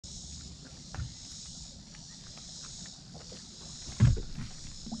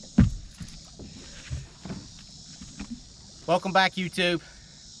Welcome back, YouTube.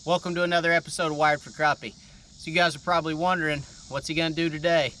 Welcome to another episode of Wired for Crappie. So you guys are probably wondering, what's he gonna do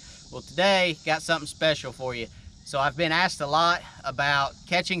today? Well, today, got something special for you. So I've been asked a lot about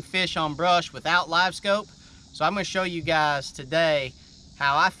catching fish on brush without Livescope. So I'm gonna show you guys today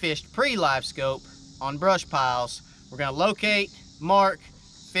how I fished pre-Livescope on brush piles. We're gonna locate, mark,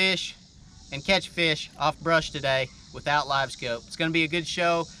 fish, and catch fish off brush today without Livescope. It's gonna be a good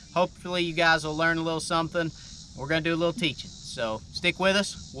show. Hopefully you guys will learn a little something. We're gonna do a little teaching. So stick with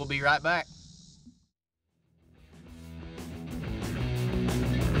us, we'll be right back.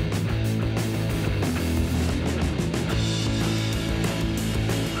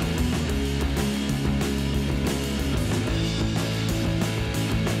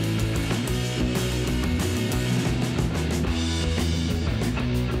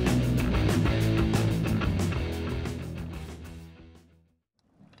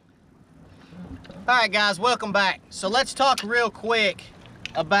 Alright guys, welcome back. So let's talk real quick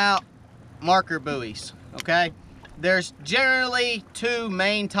about marker buoys, okay? There's generally two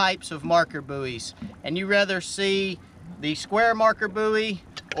main types of marker buoys, and you rather see the square marker buoy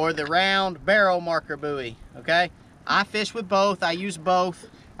or the round barrel marker buoy, okay? I fish with both, I use both.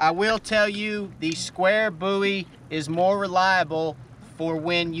 I will tell you the square buoy is more reliable for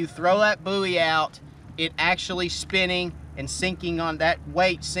when you throw that buoy out, it actually spinning and sinking on that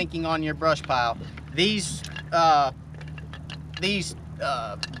weight, sinking on your brush pile. These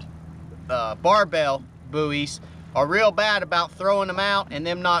barbell buoys are real bad about throwing them out and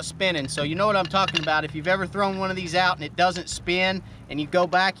them not spinning. So you know what I'm talking about. If you've ever thrown one of these out and it doesn't spin and you go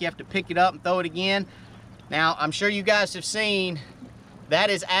back, you have to pick it up and throw it again. Now, I'm sure you guys have seen, that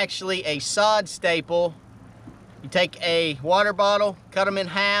is actually a sod staple. You take a water bottle, cut them in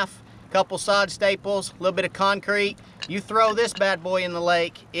half, couple sod staples, a little bit of concrete. You throw this bad boy in the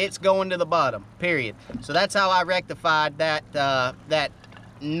lake, it's going to the bottom, period. So that's how I rectified that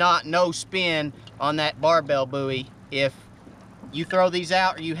no spin on that barbell buoy. If you throw these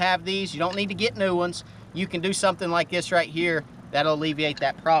out or you have these, you don't need to get new ones. You can do something like this right here. That'll alleviate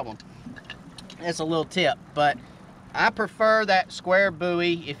that problem. That's a little tip, but I prefer that square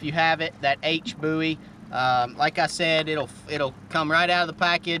buoy if you have it, that H buoy. Like I said, it'll come right out of the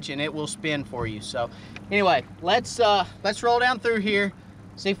package and it will spin for you. So anyway, let's roll down through here,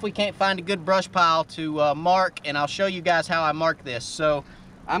 see if we can't find a good brush pile to mark, and I'll show you guys how I mark this. So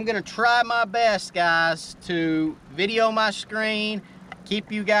I'm gonna try my best, guys, to video my screen, keep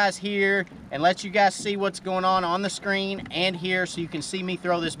you guys here, and let you guys see what's going on the screen and here, so you can see me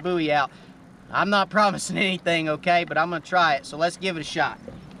throw this buoy out. I'm not promising anything, okay, but I'm gonna try it. So let's give it a shot.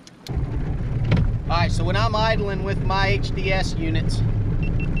 All right, so when I'm idling with my HDS units,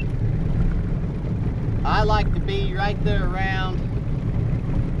 I like to be right there around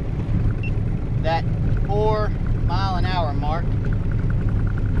that 4 mile-an-hour mark.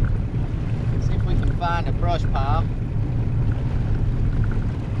 See if we can find a brush pile.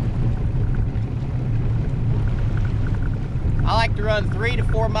 I like to run 3 to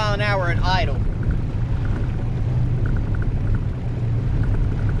 4 mile an hour at idle.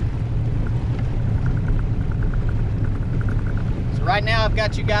 So right now I've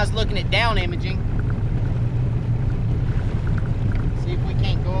got you guys looking at down imaging. See if we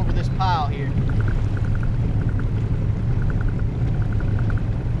can't go over this pile here.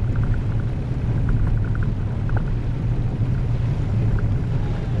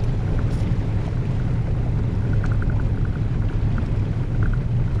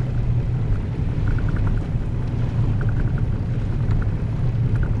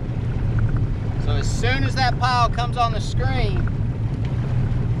 So as soon as that pile comes on the screen,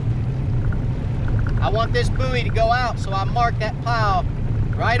 I want this buoy to go out, so I mark that pile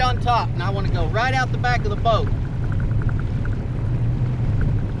right on top, and I want to go right out the back of the boat.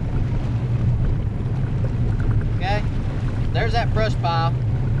 Okay, there's that brush pile.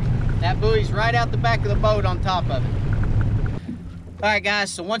 That buoy's right out the back of the boat on top of it. All right,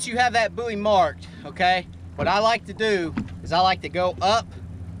 guys, so once you have that buoy marked, okay, what I like to do is I like to go up,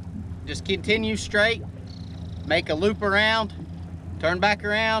 just continue straight, make a loop around, turn back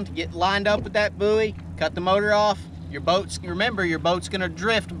around, get lined up with that buoy, cut the motor off. Your boat's, remember, your boat's gonna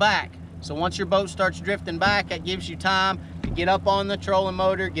drift back. So once your boat starts drifting back, that gives you time to get up on the trolling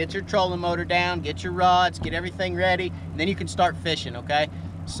motor, get your trolling motor down, get your rods, get everything ready, and then you can start fishing, okay?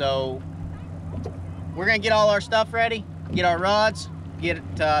 So we're gonna get all our stuff ready, get our rods, get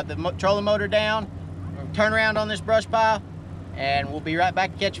the trolling motor down, turn around on this brush pile, and we'll be right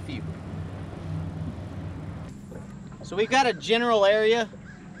back to catch a few. So we've got a general area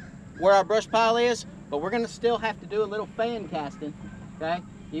where our brush pile is, but we're gonna still have to do a little fan casting, okay?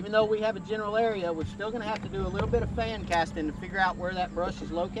 Even though we have a general area, we're still gonna have to do a little bit of fan casting to figure out where that brush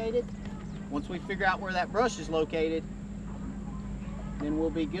is located. Once we figure out where that brush is located, then we'll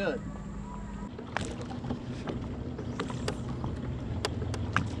be good.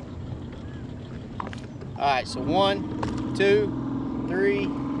 All right, so 1, 2, 3,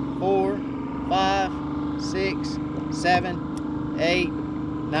 4, 5, 6, 7, 8,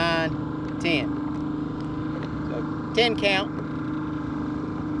 9, 10. So 10 count.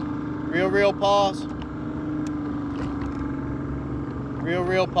 Real pause.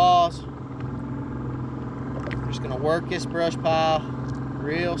 Real pause. Just gonna work this brush pile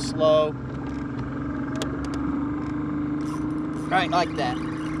real slow. Right like that.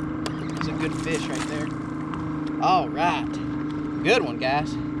 That's a good fish right there. All right. Good one,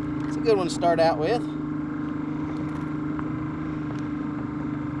 guys. It's a good one to start out with.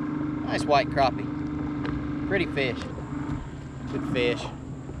 Nice white crappie. Pretty fish. Good fish.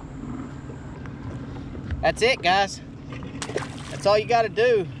 That's it, guys. That's all you got to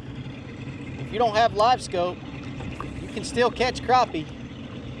do. If you don't have Livescope, you can still catch crappie.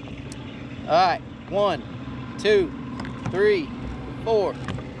 All right, 1, 2, 3, 4,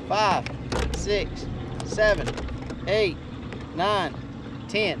 5, 6, 7, 8, 9,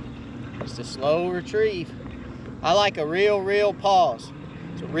 10. Just a slow retrieve. I like a real pause.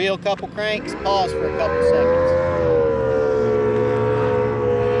 It's a real couple cranks, pause for a couple seconds.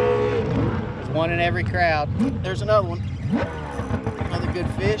 There's one in every crowd. There's another one. Another good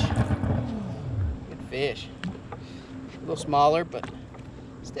fish. Good fish. A little smaller, but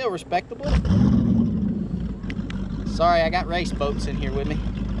still respectable. Sorry, I got race boats in here with me.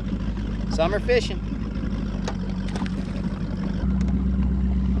 Summer fishing.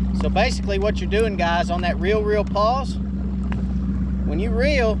 So basically what you're doing, guys, on that real pause, when you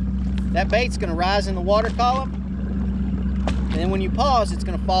reel, that bait's gonna rise in the water column, and then when you pause, it's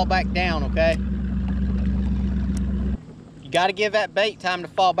gonna fall back down, okay? You gotta give that bait time to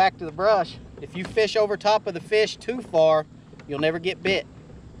fall back to the brush. If you fish over top of the fish too far, you'll never get bit.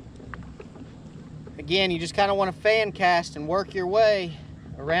 Again, you just kind of want to fan cast and work your way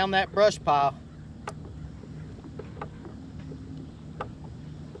around that brush pile.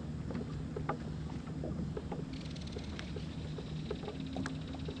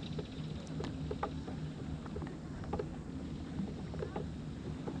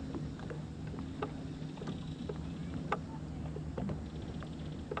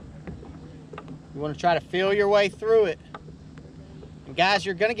 You want to try to feel your way through it. And guys,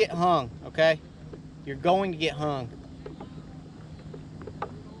 you're going to get hung, okay? You're going to get hung.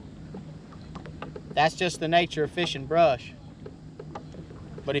 That's just the nature of fishing brush.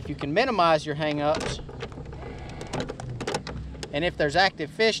 But if you can minimize your hang-ups, and if there's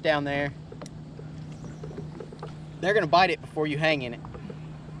active fish down there, they're going to bite it before you hang in it.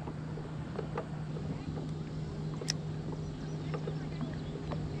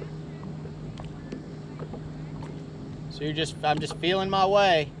 So I'm just feeling my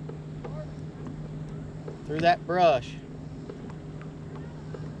way through that brush.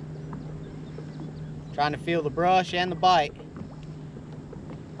 Trying to feel the brush and the bite.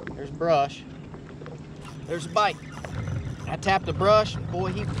 There's brush. There's a bite. I tapped the brush and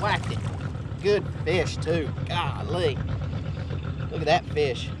boy, he whacked it. Good fish too. Golly. Look at that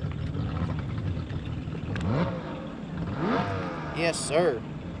fish. Yes, sir.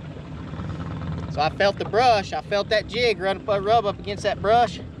 So I felt the brush, I felt that jig rub up against that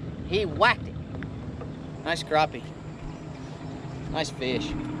brush. He whacked it. Nice crappie. Nice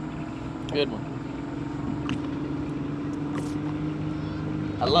fish. Good one.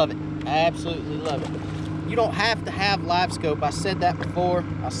 I love it. I absolutely love it. You don't have to have Livescope. I said that before.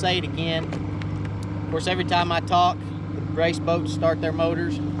 I'll say it again. Of course, every time I talk, the race boats start their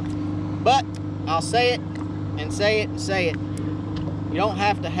motors. But I'll say it and say it and say it. You don't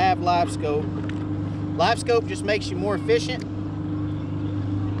have to have Livescope. Livescope just makes you more efficient,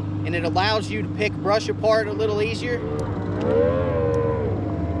 and it allows you to pick brush apart a little easier,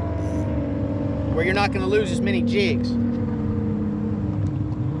 where you're not going to lose as many jigs.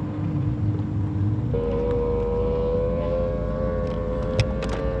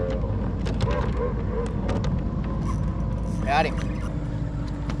 Got him.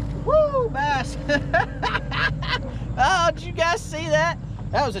 Woo, bass. Oh, did you guys see that?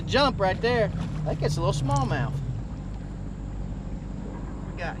 That was a jump right there. I think it's a little smallmouth.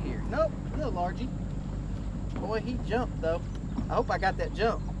 What we got here? Nope, a little largie. Boy, he jumped though. I hope I got that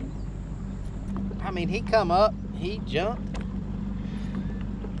jump. I mean, he come up, he jumped.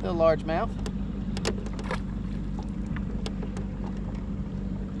 Little largemouth.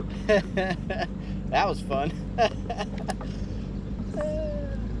 That was fun.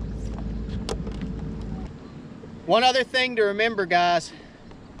 One other thing to remember, guys,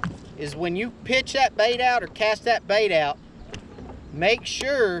 is when you pitch that bait out or cast that bait out, make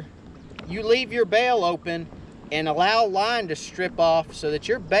sure you leave your bail open and allow line to strip off so that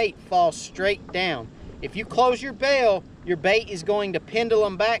your bait falls straight down. If you close your bail, your bait is going to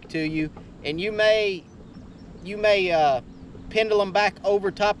pendulum back to you, and you may pendulum back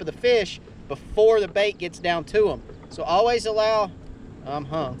over top of the fish before the bait gets down to them. So always allow,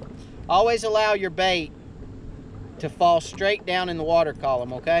 always allow your bait to fall straight down in the water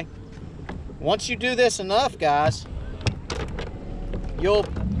column, okay? Once you do this enough, guys, you'll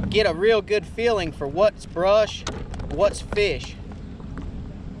get a real good feeling for what's brush, what's fish.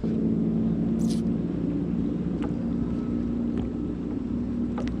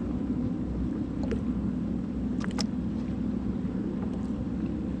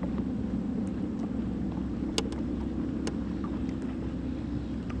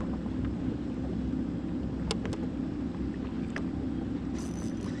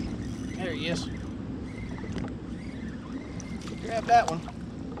 There he is. Grab that one.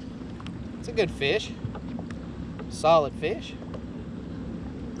 It's a good fish. Solid fish.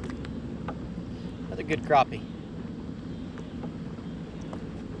 Another good crappie.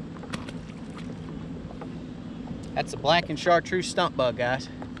 That's a black and chartreuse stump bug, guys.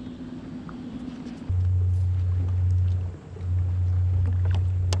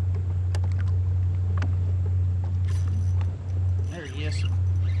 There he is.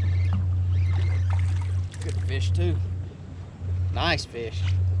 Good fish too. Nice fish.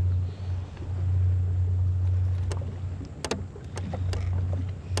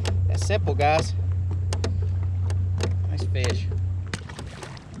 That's simple, guys. Nice fish.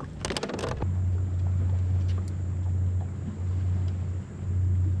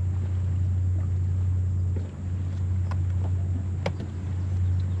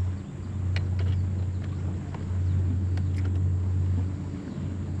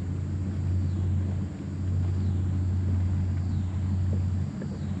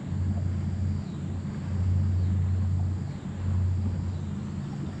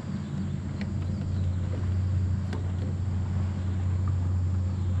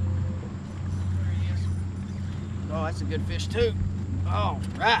 Oh, that's a good fish too. All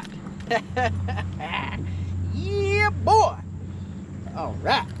right. Yeah, boy. All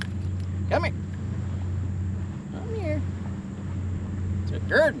right. Come here. Come here. It's a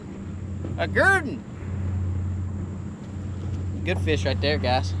Gurdon. A Gurdon. Good fish right there,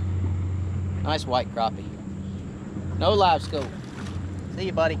 guys. Nice white crappie. No Livescope. See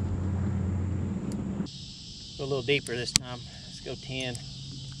you, buddy. Go a little deeper this time. Let's go 10.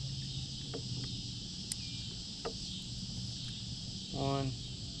 1,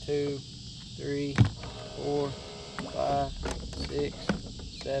 2, 3, 4, 5, 6,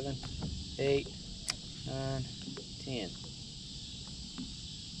 7, 8, 9, 10.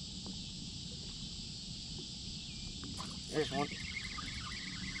 There's one.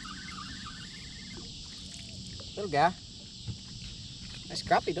 Little guy. Nice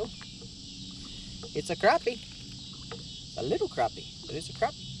crappie though. It's a crappie. A little crappie, but it's a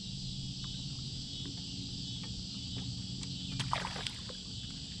crappie.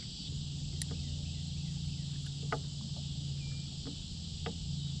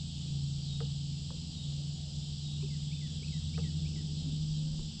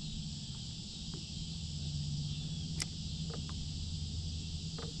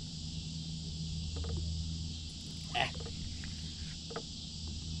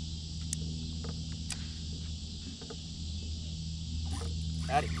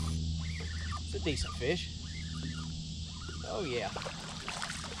 Got it. It's a decent fish. Oh yeah.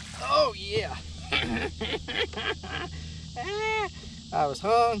 Oh yeah. I was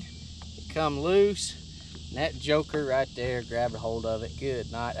hung, it come loose, and that joker right there grabbed a hold of it. Good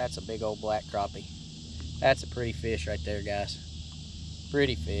night. That's a big old black crappie. That's a pretty fish right there, guys.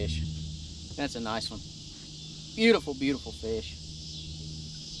 Pretty fish. That's a nice one. Beautiful, beautiful fish.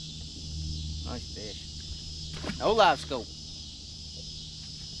 Nice fish. No Livescope.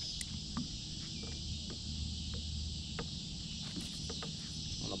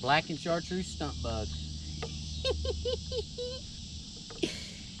 On a black and chartreuse stump bug.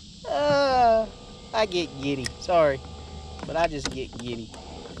 I get giddy. Sorry, but I just get giddy.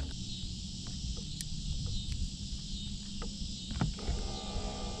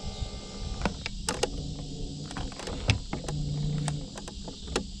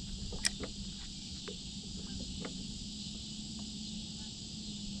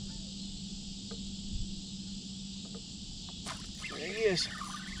 There he is.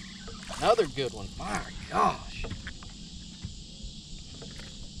 Another good one. My gosh.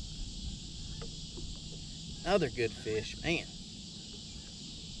 Another good fish, man.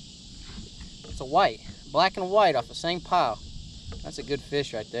 It's a white, black and white off the same pile. That's a good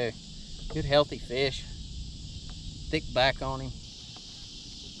fish right there. Good healthy fish. Thick back on him.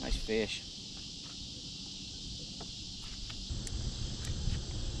 Nice fish.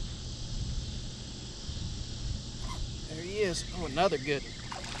 There he is. Oh, another good one.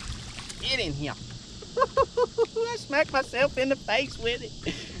 Get in here. I smacked myself in the face with it.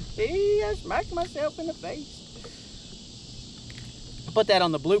 Hey, I smacked myself in the face. I put that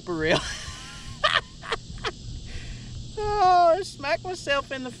on the blooper reel. Oh, I smacked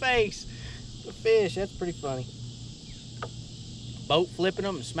myself in the face. The fish, that's pretty funny. Boat flipping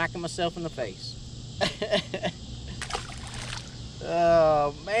them and smacking myself in the face.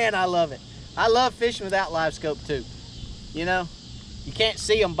 Oh, man, I love it. I love fishing without Livescope too. You know, you can't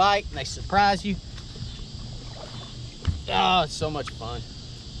see them bite and they surprise you. Oh, it's so much fun.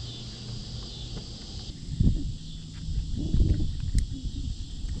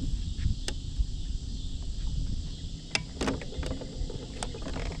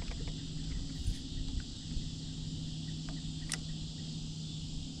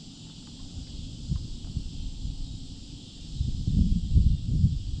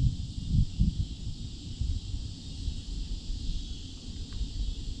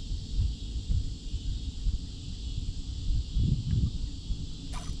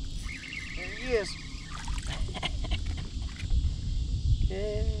 Is.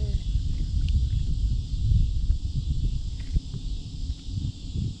 Yeah.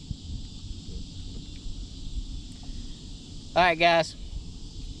 All right, guys.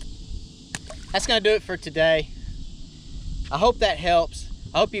 That's going to do it for today. I hope that helps.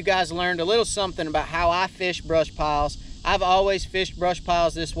 I hope you guys learned a little something about how I fish brush piles. I've always fished brush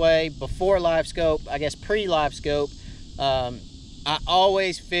piles this way before Livescope, I guess pre-Livescope. I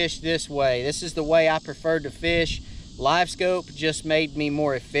always fish this way. This is the way I preferred to fish. Livescope just made me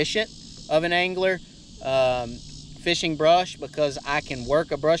more efficient of an angler fishing brush, because I can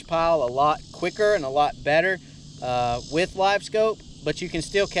work a brush pile a lot quicker and a lot better with Livescope, but you can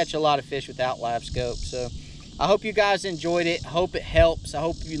still catch a lot of fish without Livescope. So I hope you guys enjoyed it. I hope it helps. I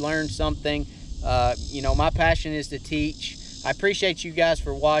hope you learned something. You know, my passion is to teach. I appreciate you guys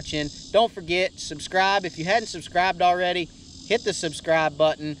for watching. Don't forget, subscribe. If you hadn't subscribed already, hit the subscribe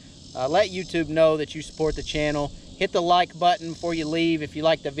button. Let YouTube know that you support the channel. Hit the like button before you leave if you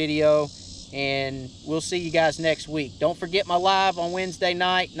like the video. And we'll see you guys next week. Don't forget my live on Wednesday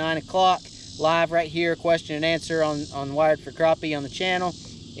night, 9 o'clock. Live right here, question and answer on Wired for Crappie on the channel.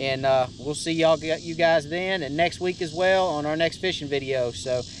 And we'll see you guys then, and next week as well on our next fishing video.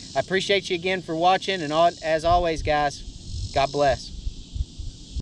 So I appreciate you again for watching. And as always, guys, God bless.